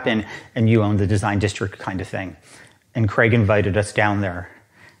really happen, and you own the design district kind of thing. And Craig invited us down there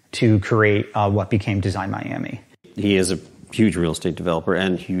to create what became Design Miami. He is a huge real estate developer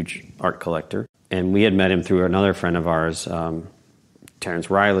and huge art collector. And we had met him through another friend of ours, Terrence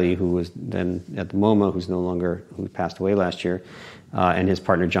Riley, who was then at the MoMA, who passed away last year, and his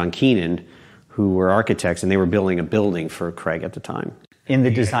partner John Keenan, who were architects, and they were building a building for Craig at the time. In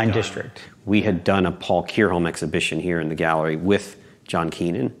the design district. We had done a Paul Kierholm exhibition here in the gallery with John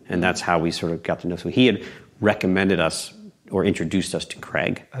Keenan, and that's how we sort of got to know. So he had recommended us or introduced us to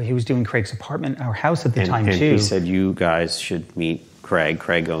Craig. He was doing Craig's apartment, our house at the time, too. And he said, you guys should meet Craig.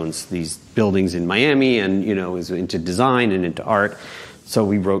 Craig owns these buildings in Miami and, is into design and into art. So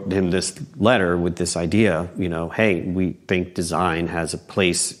we wrote him this letter with this idea, hey, we think design has a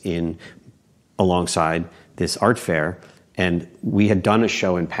place alongside this art fair. And we had done a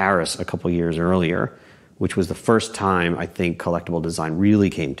show in Paris a couple years earlier, which was the first time I think collectible design really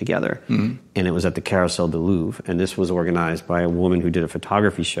came together. Mm-hmm. And it was at the Carousel du Louvre. And this was organized by a woman who did a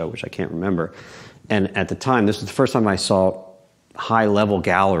photography show, which I can't remember. And at the time, this was the first time I saw high-level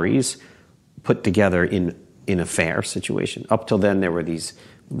galleries put together in a fair situation. Up till then, there were these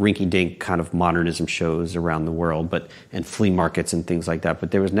rinky-dink kind of modernism shows around the world, and flea markets and things like that.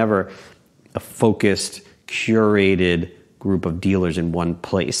 But there was never a focused, curated group of dealers in one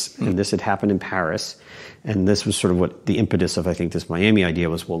place. And this had happened in Paris. And this was sort of what the impetus of, I think, this Miami idea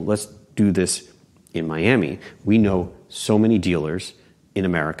was, well, let's do this in Miami. We know so many dealers in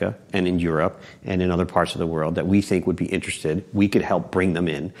America and in Europe and in other parts of the world that we think would be interested. We could help bring them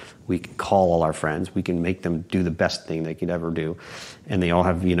in. We can call all our friends. We can make them do the best thing they could ever do. And they all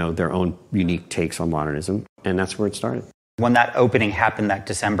have, their own unique takes on modernism. And that's where it started. When that opening happened that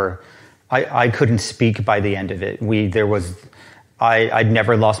December, I couldn't speak by the end of it. I'd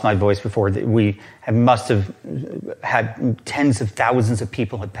never lost my voice before. We must have had tens of thousands of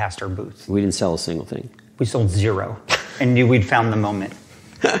people had passed our booths. We didn't sell a single thing. We sold 0 and knew we'd found the moment.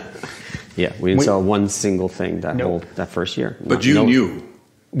 Yeah, we didn't sell one single thing that first year. But you knew.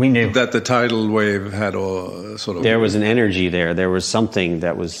 We knew. That the tidal wave had a sort of... There was an energy there. There was something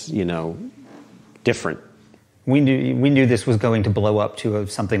that was, different. We knew this was going to blow up to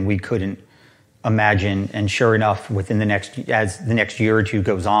something we couldn't imagine, and sure enough, as the next year or two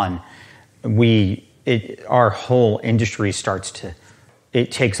goes on, our whole industry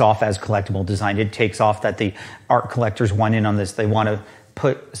it takes off as collectible design. It takes off that the art collectors want in on this. They want to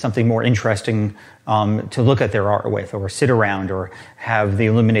put something more interesting to look at their art with, or sit around, or have the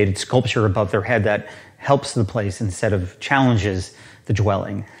illuminated sculpture above their head that helps the place instead of challenges the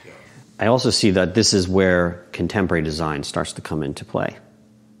dwelling. I also see that this is where contemporary design starts to come into play.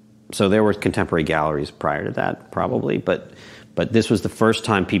 So there were contemporary galleries prior to that, probably, but this was the first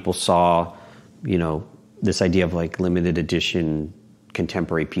time people saw, this idea of like limited edition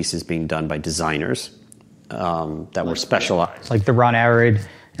contemporary pieces being done by designers that were specialized. Like the Ron Arad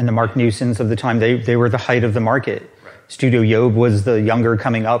and the Mark Newsons of the time, they were the height of the market. Right. Studio Job was the younger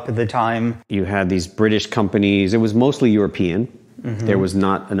coming up at the time. You had these British companies. It was mostly European. Mm-hmm. There was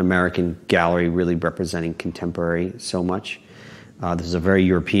not an American gallery really representing contemporary so much. This is a very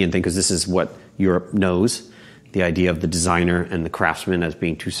European thing because this is what Europe knows, the idea of the designer and the craftsman as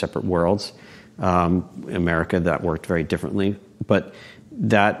being two separate worlds. America, that worked very differently. But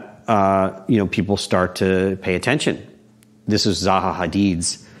that, people start to pay attention. This is Zaha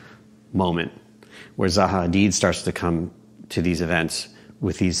Hadid's moment, where Zaha Hadid starts to come to these events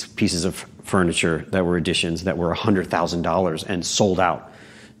with these pieces of furniture that were editions that were $100,000 and sold out.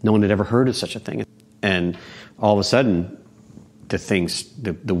 No one had ever heard of such a thing. And all of a sudden,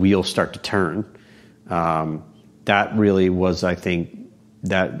 the wheels start to turn. That really was, I think,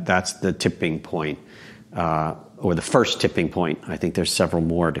 that's the tipping point, or the first tipping point. I think there's several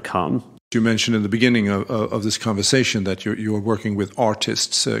more to come. You mentioned in the beginning of this conversation that you are working with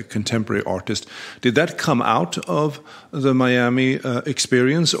artists, contemporary artists. Did that come out of the Miami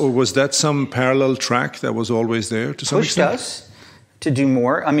experience, or was that some parallel track that was always there to some extent? Pushed us to do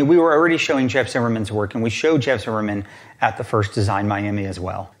more. I mean, we were already showing Jeff Zimmerman's work, and we showed Jeff Zimmerman at the first Design Miami as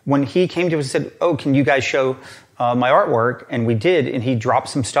well. When he came to us and said, oh, can you guys show my artwork? And we did, and he dropped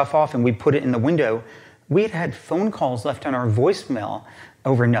some stuff off, and we put it in the window. We had phone calls left on our voicemail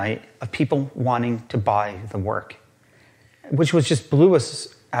overnight of people wanting to buy the work, which was just blew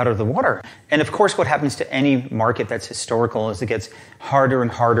us out of the water. And of course, what happens to any market that's historical is it gets harder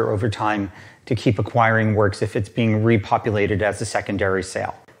and harder over time to keep acquiring works if it's being repopulated as a secondary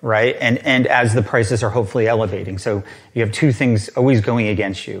sale, right? And as the prices are hopefully elevating. So you have two things always going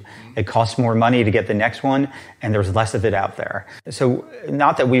against you. It costs more money to get the next one, and there's less of it out there. So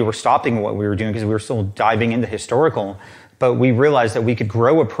not that we were stopping what we were doing because we were still diving into historical, but we realized that we could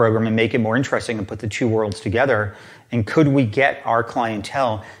grow a program and make it more interesting and put the two worlds together. And could we get our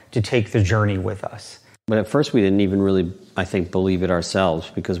clientele to take the journey with us? But at first we didn't even really, I think, believe it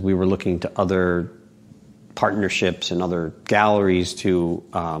ourselves because we were looking to other partnerships and other galleries to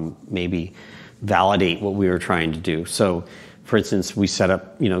maybe validate what we were trying to do. So, for instance, we set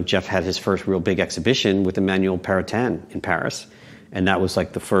up, Jeff had his first real big exhibition with Emmanuel Perrotin in Paris. And that was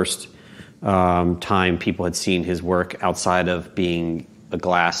like the first time people had seen his work outside of being a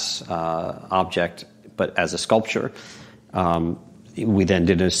glass object, but as a sculpture. We then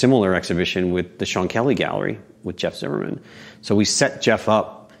did a similar exhibition with the Sean Kelly Gallery with Jeff Zimmerman. So we set Jeff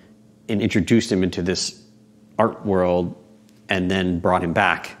up and introduced him into this art world and then brought him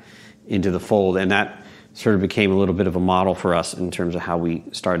back into the fold. And that sort of became a little bit of a model for us in terms of how we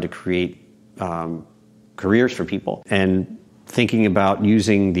started to create careers for people. And thinking about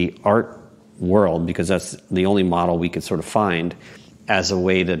using the art world, because that's the only model we could sort of find, as a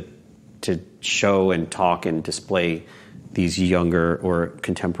way to show and talk and display these younger or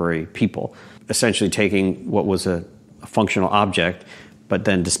contemporary people. Essentially taking what was a functional object, but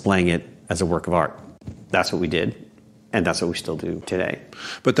then displaying it as a work of art. That's what we did, and that's what we still do today.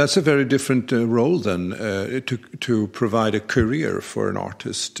 But that's a very different role than to provide a career for an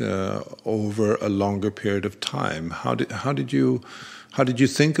artist over a longer period of time. How did you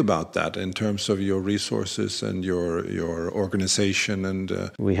think about that in terms of your resources and your organization?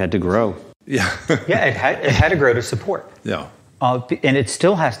 And we had to grow. Yeah, it had to grow to support. Yeah, and it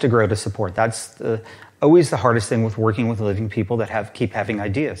still has to grow to support. That's always the hardest thing with working with living people that keep having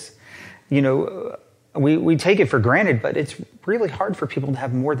ideas. We take it for granted, but it's really hard for people to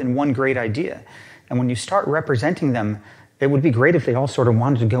have more than one great idea. And when you start representing them, it would be great if they all sort of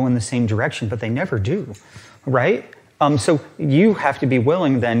wanted to go in the same direction, but they never do, right? So you have to be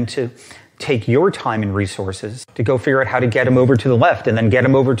willing then to take your time and resources to go figure out how to get them over to the left and then get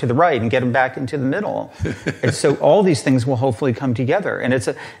them over to the right and get them back into the middle. And so all these things will hopefully come together. And it's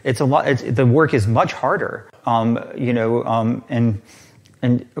a lot. The work is much harder, but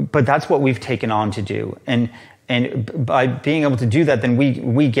that's what we've taken on to do. And by being able to do that, then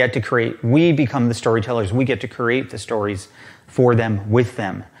we get to create. We become the storytellers. We get to create the stories for them, with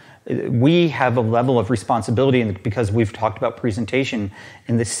them. We have a level of responsibility, and because we've talked about presentation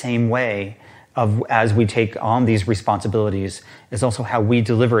in the same way as we take on these responsibilities is also how we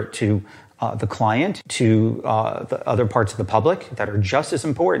deliver it to the client, to the other parts of the public that are just as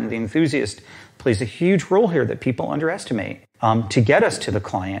important. The enthusiast plays a huge role here that people underestimate to get us to the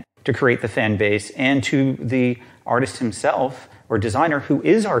client, to create the fan base, and to the artist himself or designer who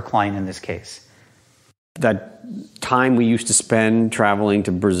is our client in this case. That time we used to spend traveling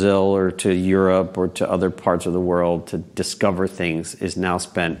to Brazil or to Europe or to other parts of the world to discover things is now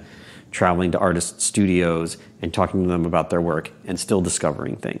spent traveling to artist studios and talking to them about their work and still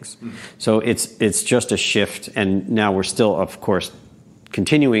discovering things. So it's just a shift, and now we're still, of course,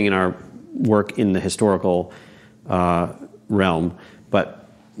 continuing in our work in the historical realm, but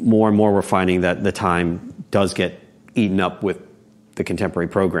more and more we're finding that the time does get eaten up with the contemporary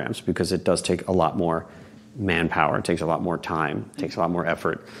programs because it does take a lot more manpower, it takes a lot more time, it takes a lot more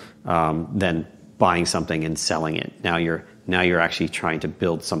effort than buying something and selling it. Now you're actually trying to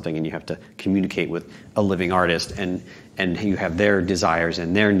build something, and you have to communicate with a living artist, and you have their desires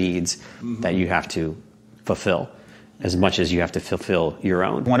and their needs that you have to fulfill as much as you have to fulfill your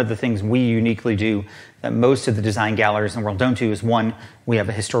own. One of the things we uniquely do that most of the design galleries in the world don't do is, one, we have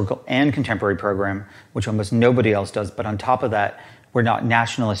a historical and contemporary program, which almost nobody else does. But on top of that, we're not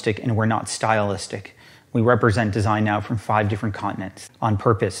nationalistic and we're not stylistic. We represent design now from 5 different continents on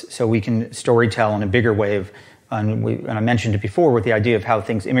purpose, so we can storytell in a bigger way and I mentioned it before with the idea of how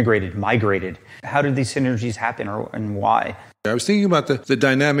things migrated. How did these synergies happen and why? I was thinking about the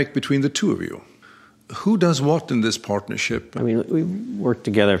dynamic between the two of you. Who does what in this partnership? I mean, we've worked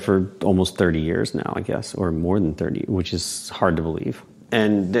together for almost 30 years now, I guess, or more than 30, which is hard to believe.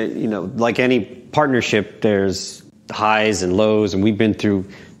 And, like any partnership, there's highs and lows, and we've been through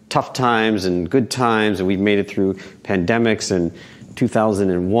tough times and good times, and we've made it through pandemics and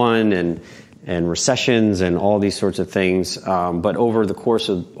 2001 and recessions and all these sorts of things. But over the course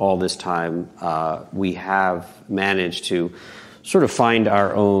of all this time, we have managed to sort of find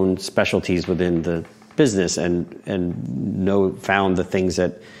our own specialties within the business and found the things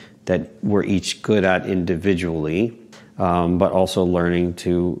that we're each good at individually, but also learning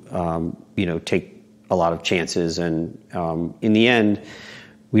to take a lot of chances. And in the end,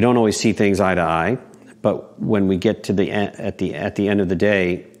 we don't always see things eye to eye, but when we get to at the end of the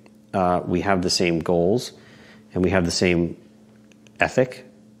day, we have the same goals, and we have the same ethic,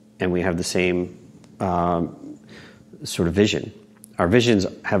 and we have the same sort of vision. Our visions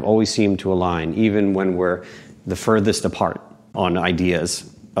have always seemed to align, even when we're the furthest apart on ideas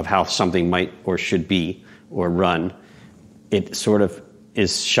of how something might or should be or run. It sort of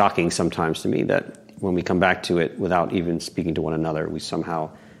is shocking sometimes to me that when we come back to it without even speaking to one another, we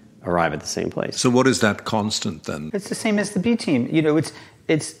somehow arrive at the same place. So what is that constant then? It's the same as the B team.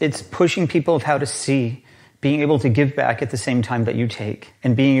 It's pushing people of how to see, being able to give back at the same time that you take,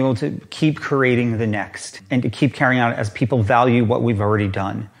 and being able to keep creating the next, and to keep carrying out as people value what we've already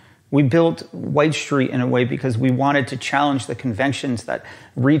done. We built White Street in a way because we wanted to challenge the conventions that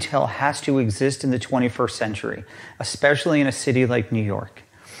retail has to exist in the 21st century, especially in a city like New York.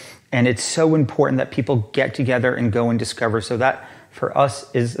 And it's so important that people get together and go and discover. So that, for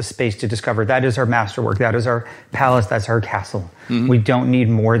us, is a space to discover. That is our masterwork. That is our palace. That's our castle. Mm-hmm. We don't need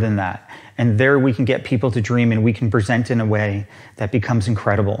more than that. And there we can get people to dream, and we can present in a way that becomes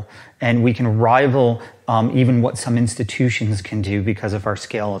incredible. And we can rival even what some institutions can do because of our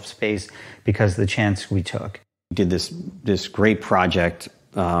scale of space, because of the chance we took. We did this great project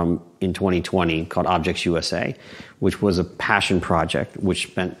in 2020 called Objects USA, which was a passion project, which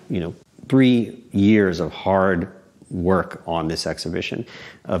spent 3 years of hard work on this exhibition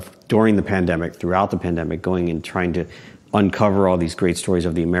during the pandemic, throughout the pandemic, going and trying to uncover all these great stories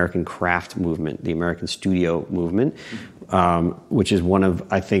of the American craft movement, the American studio movement, which is one of,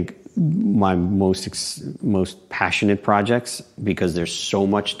 I think, my most passionate projects, because there's so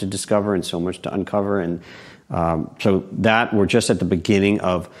much to discover and so much to uncover. And so that we're just at the beginning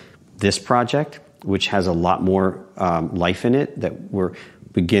of this project, which has a lot more life in it, that we're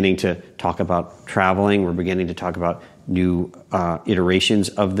beginning to talk about traveling. We're beginning to talk about new iterations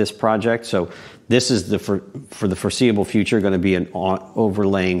of this project. So this is for the foreseeable future going to be an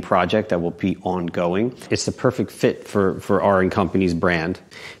overlaying project that will be ongoing. It's the perfect fit for our company's brand,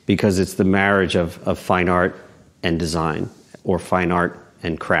 because it's the marriage of fine art and design, or fine art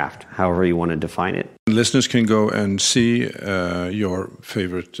and craft, however you want to define it. Listeners can go and see your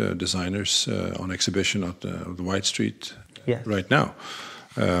favorite designers on exhibition at the White Street right now.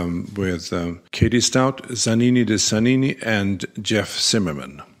 With Katie Stout, Zanine de Zanine, and Jeff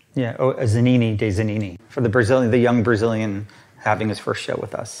Zimmerman. Zanine de Zanine, for the young Brazilian having his first show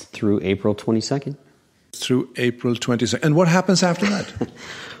with us. Through April 22nd. Through April 22nd. And what happens after that?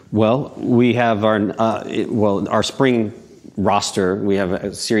 Well, we have our spring roster. We have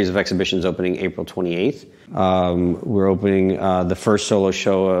a series of exhibitions opening April 28th. We're opening the first solo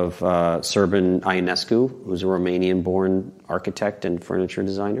show of Serban Ionescu, who's a Romanian-born architect and furniture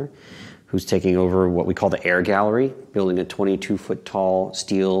designer, who's taking over what we call the Air Gallery, building a 22-foot-tall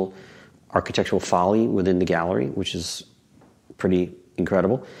steel architectural folly within the gallery, which is pretty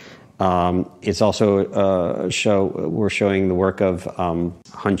incredible. It's also a show. We're showing the work of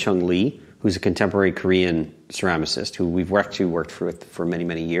Han Chung Lee, who's a contemporary Korean ceramicist who we've worked for many,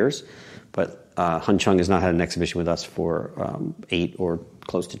 many years. But Han Chung has not had an exhibition with us for 8 or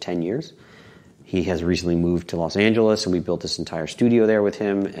close to 10 years. He has recently moved to Los Angeles, and we built this entire studio there with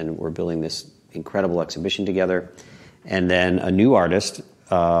him, and we're building this incredible exhibition together. And then a new artist,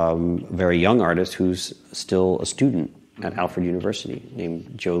 very young artist, who's still a student at Alfred University,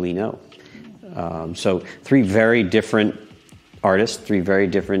 named Jolie No. So 3 very different artists, 3 very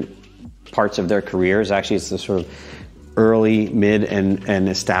different parts of their careers. Actually, it's the sort of early, mid, and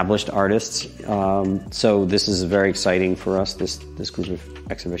established artists. So this is very exciting for us, this group of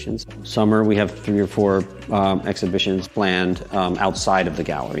exhibitions. Summer, we have 3 or 4 exhibitions planned outside of the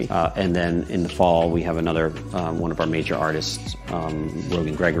gallery. And then in the fall, we have another one of our major artists,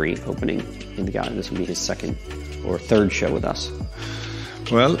 Rogan Gregory, opening in the gallery. This will be his 2nd or 3rd show with us.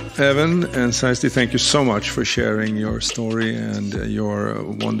 Well, Evan and Zesty, thank you so much for sharing your story and your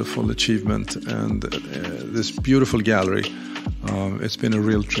wonderful achievement and this beautiful gallery. It's been a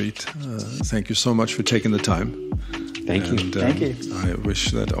real treat. Thank you so much for taking the time. Thank you. And, Thank you. I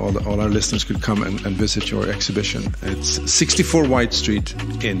wish that all our listeners could come and visit your exhibition. It's 64 White Street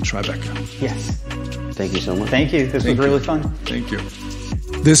in Tribeca. Yes. Thank you so much. Thank you. This was really fun. Thank you.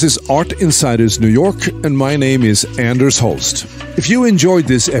 This is Art Insiders New York, and my name is Anders Holst. If you enjoyed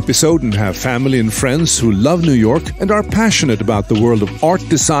this episode and have family and friends who love New York and are passionate about the world of art,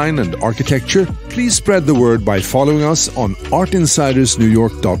 design, and architecture, please spread the word by following us on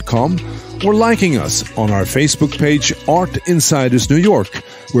artinsidersnewyork.com or liking us on our Facebook page, Art Insiders New York,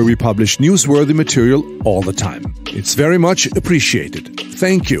 where we publish newsworthy material all the time. It's very much appreciated.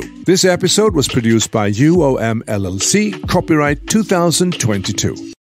 Thank you. This episode was produced by UOM LLC, copyright 2022.